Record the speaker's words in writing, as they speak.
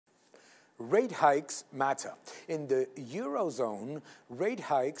Rate hikes matter. In the Eurozone, rate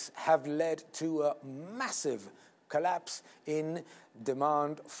hikes have led to a massive collapse in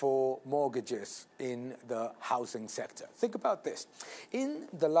demand for mortgages in the housing sector. Think about this. In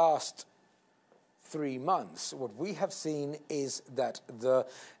the last 3 months, what we have seen is that the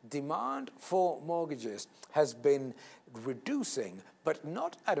demand for mortgages has been reducing, but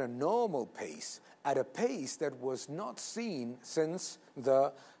not at a normal pace, at a pace that was not seen since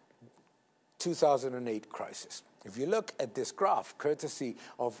the 2008 crisis. If you look at this graph, courtesy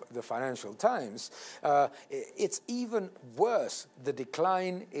of the Financial Times, it's even worse, the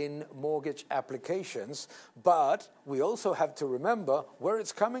decline in mortgage applications, but we also have to remember where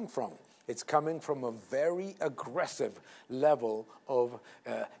it's coming from. It's coming from a very aggressive level of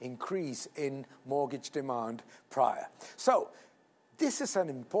increase in mortgage demand prior. So, this is an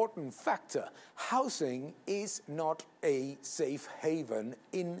important factor. Housing is not a safe haven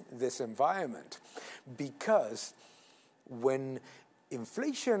in this environment because when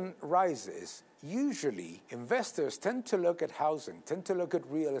inflation rises, usually investors tend to look at housing, tend to look at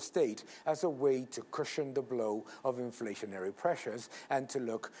real estate as a way to cushion the blow of inflationary pressures and to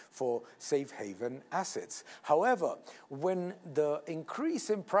look for safe haven assets. However, when the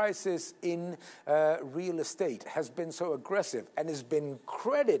increase in prices in real estate has been so aggressive and has been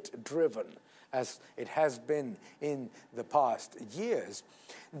credit-driven, as it has been in the past years,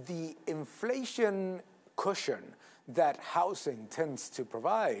 the inflation cushion that housing tends to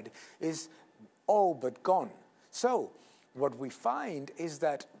provide is all but gone. So what we find is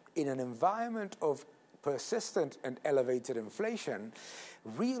that in an environment of persistent and elevated inflation,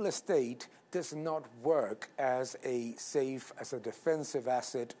 real estate does not work as a safe, as a defensive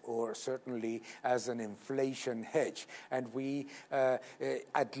asset, or certainly as an inflation hedge. And we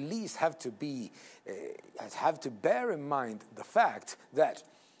at least have to bear in mind the fact that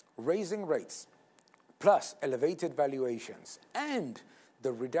raising rates plus elevated valuations and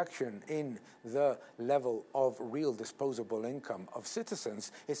the reduction in the level of real disposable income of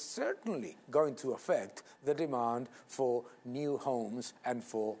citizens is certainly going to affect the demand for new homes and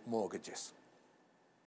for mortgages.